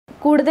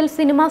കൂടുതൽ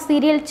cinema,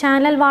 serial,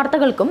 channel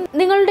വാർത്തകൾക്കും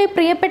നിങ്ങളുടെ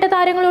പ്രിയപ്പെട്ട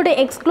താരങ്ങളുടെ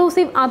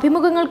എക്സ്ക്ലൂസീവ്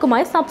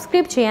അഭിമുഖങ്ങൾക്കുമായി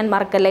സബ്സ്ക്രൈബ് ചെയ്യാൻ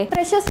മറക്കല്ലേ.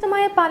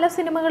 പ്രശസ്തമായ പല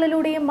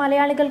സിനിമകളിലൂടെയും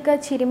മലയാളികൾക്ക്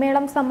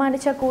ചിരിമേളം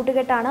സമ്മാനിച്ച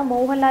കൂട്ടുകെട്ടാണ്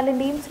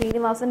മോഹൻലാലിന്റെയും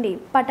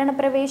ശ്രീനിവാസന്റെയും.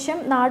 പട്ടണപ്രവേശം,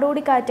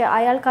 നാടോടിക്കാറ്റ്,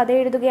 അയാൾ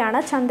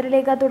കഥയെഴുതുകയാണ്,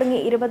 ചന്ദ്രലേഖ തുടങ്ങി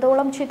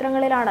 20ഓളം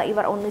ചിത്രങ്ങളിലാണ്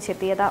ഇവർ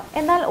ഒന്നിച്ചെത്തിയത്.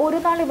 എന്നാൽ ഒരു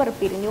നാൾ ഇവർ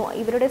പിരിഞ്ഞു.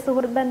 ഇവരുടെ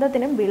സുഹൃത്ത്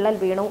ബന്ധത്തിനും വിള്ളൽ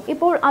വീണു.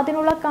 ഇപ്പോൾ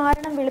അതിനുള്ള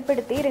കാരണം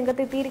വെളിപ്പെടുത്തി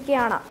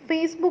രംഗത്തെത്തിയിരിക്കുകയാണ്.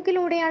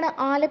 ഫേസ്ബുക്കിലൂടെയാണ്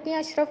ആലപ്പി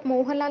അഷ്റഫ്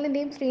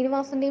മോഹൻലാലിന്റെയും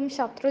ശ്രീനിവാസന്റെയും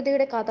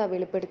ശത്രുതയുടെ കഥ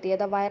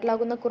വെളിപ്പെടുത്തിയത്.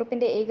 വൈറലാകുന്ന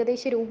കുറിപ്പിന്റെ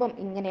ഏകദേശ രൂപം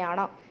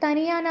ഇങ്ങനെയാണ്: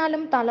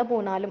 തനിയാനാലും തല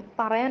പോനാലും.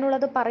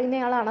 പറയാനുള്ളത്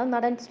പറയുന്നയാളാണ്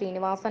നടൻ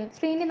ശ്രീനിവാസൻ.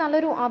 ശ്രീനി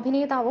നല്ലൊരു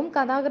അഭിനേതാവും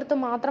കഥാകൃത്തും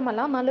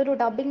മാത്രമല്ല, നല്ലൊരു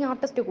ഡബ്ബിംഗ്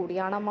ആർട്ടിസ്റ്റ്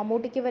കൂടിയാണ്.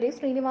 മമ്മൂട്ടിക്ക് വരെ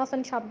ശ്രീനിവാസൻ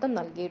ശബ്ദം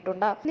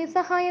നൽകിയിട്ടുണ്ട്.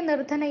 നിസ്സഹായ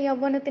നിർധന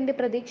യൗവനത്തിന്റെ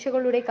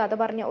പ്രതീക്ഷകളുടെ കഥ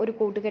പറഞ്ഞ ഒരു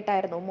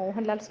കൂട്ടുകെട്ടായിരുന്നു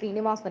മോഹൻലാൽ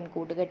ശ്രീനിവാസൻ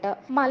കൂട്ടുകെട്ട്.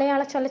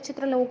 മലയാള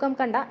ചലച്ചിത്ര ലോകം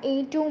കണ്ട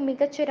ഏറ്റവും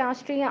മികച്ച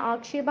രാഷ്ട്രീയ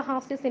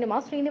ആക്ഷേപഹാസ്യ സിനിമ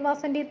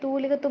ശ്രീനിവാസന്റെ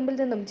തൂലികത്തുമ്പിൽ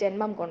നിന്നും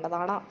ജന്മം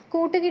കൊണ്ടതാണ്.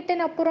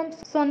 കൂട്ടുകെട്ടിനപ്പുറം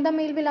സ്വന്തം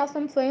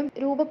മേൽവിലാസം സ്വയം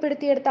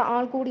രൂപപ്പെടുത്തിയെടുത്ത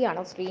ആൾ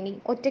കൂടിയാണ് ശ്രീനി.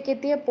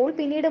 ഒറ്റയ്ക്കെത്തിയപ്പോൾ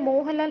പിന്നീട്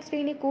മോഹൻലാൽ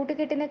ശ്രീനി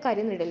കൂട്ടുകെട്ടിന്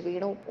കരിനിഴൽ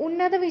വീണു.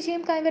 ഉന്നത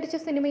വിജയം കൈവരിച്ച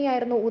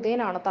സിനിമയായിരുന്നു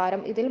ഉദയനാണ്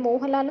താരം. ഇതിൽ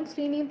മോഹൻലാലും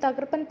ശ്രീനിയും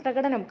തകർപ്പൻ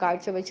പ്രകടനം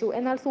കാഴ്ചവെച്ചു.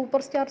 എന്നാൽ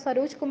സൂപ്പർ സ്റ്റാർ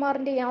സരോജ്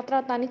കുമാറിന്റെ യാത്ര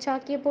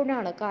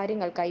തനിച്ചാക്കിയപ്പോഴാണ്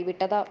കാര്യങ്ങൾ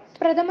കൈവിട്ടത്.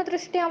 പ്രഥമ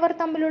ദൃഷ്ട്യാ അവർ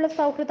തമ്മിലുള്ള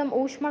സൗഹൃദം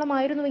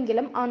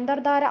ഊഷ്മളമായിരുന്നുവെങ്കിലും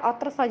അന്തർധാര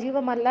അത്ര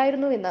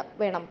സജീവമല്ലായിരുന്നുവെന്ന്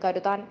വേണം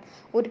കരുതാൻ.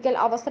 ഒരിക്കൽ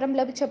അവസരം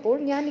ലഭിച്ചപ്പോൾ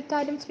ഞാൻ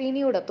ഇക്കാര്യം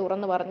ശ്രീനിയോട്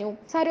തുറന്നു പറഞ്ഞു.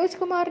 സരോജ്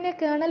കുമാറിന്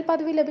കേണൽ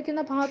പദവി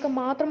ലഭിക്കുന്ന ഭാഗം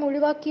മാത്രം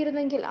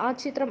ഒഴിവാക്കിയിരുന്നെങ്കിൽ ആ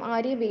ചിത്രം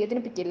ആരെയും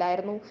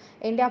വേദനിപ്പിക്കില്ലായിരുന്നു.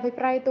 എന്റെ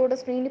അഭിപ്രായത്തോട്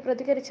ശ്രീനി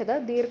പ്രതികരിച്ചത്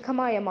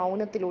ദീർഘമായ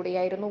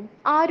മൗനത്തിലൂടെയായിരുന്നു.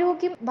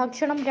 ആരോഗ്യം,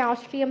 ഭക്ഷണം,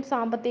 രാഷ്ട്രീയം,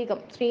 സാമ്പത്തികം,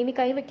 ശ്രീനി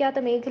കൈവയ്ക്കാത്ത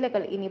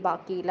മേഖലകൾ ഇനി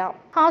ബാക്കിയില്ല.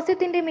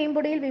 ഹാസ്യത്തിന്റെ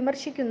മേമ്പൊടിയിൽ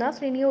വിമർശിക്കുന്ന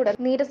ശ്രീനിയോട്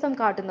നീരസം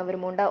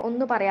കാട്ടുന്നവരുമുണ്ട്.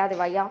 ഒന്നു പറയാതെ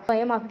വയ്യ.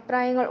 സ്വയം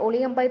അഭിപ്രായങ്ങൾ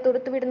ഒളിയമ്പായി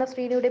തൊടുത്തുവിടുന്ന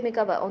ശ്രീനിയുടെ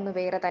മികവ് ഒന്ന്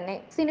വേറെ തന്നെ.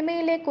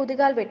 സിനിമയിലെ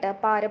കുതികാൽ വെട്ട്,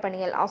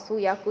 പാരപണിയൽ,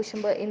 അസൂയ,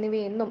 കുശുമ്പ്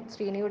എന്നിവയൊന്നും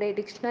ശ്രീനിയുടെ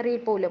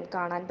ഡിക്ഷണറിയിൽ പോലും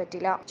കാണാൻ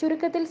പറ്റില്ല.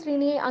 ചുരുക്കത്തിൽ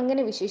ശ്രീനിയെ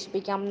അങ്ങനെ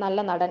വിശേഷിപ്പിക്കാം: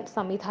 നല്ല നടൻ,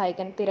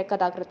 സംവിധായകൻ,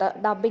 തിരക്കഥാകൃത്ത്,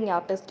 ഡബ്ബിംഗ്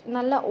ആർട്ടിസ്റ്റ്,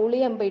 നല്ല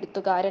ഒളിയമ്പ്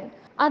എഴുത്തുകാരൻ.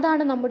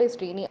 അതാണ് നമ്മുടെ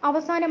ശ്രീനി.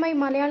 അവസാനമായി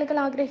മലയാളികൾ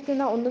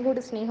ആഗ്രഹിക്കുന്ന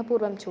ഒന്നുകൂടി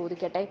സ്നേഹപൂർവ്വം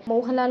ചോദിക്കട്ടെ: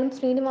 മോഹൻലാലും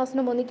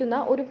ശ്രീനിവാസനും ഒന്നിക്കുന്ന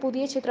ഒരു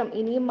പുതിയ ചിത്രം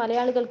ഇനിയും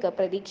മലയാളികൾക്ക്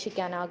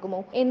പ്രതീക്ഷിക്കാനാകുമോ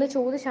എന്ന്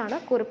ചോദിച്ചാണ്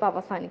കുറിപ്പ്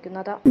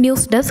അവസാനിക്കുന്നത്.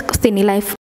 News desk, Sini life.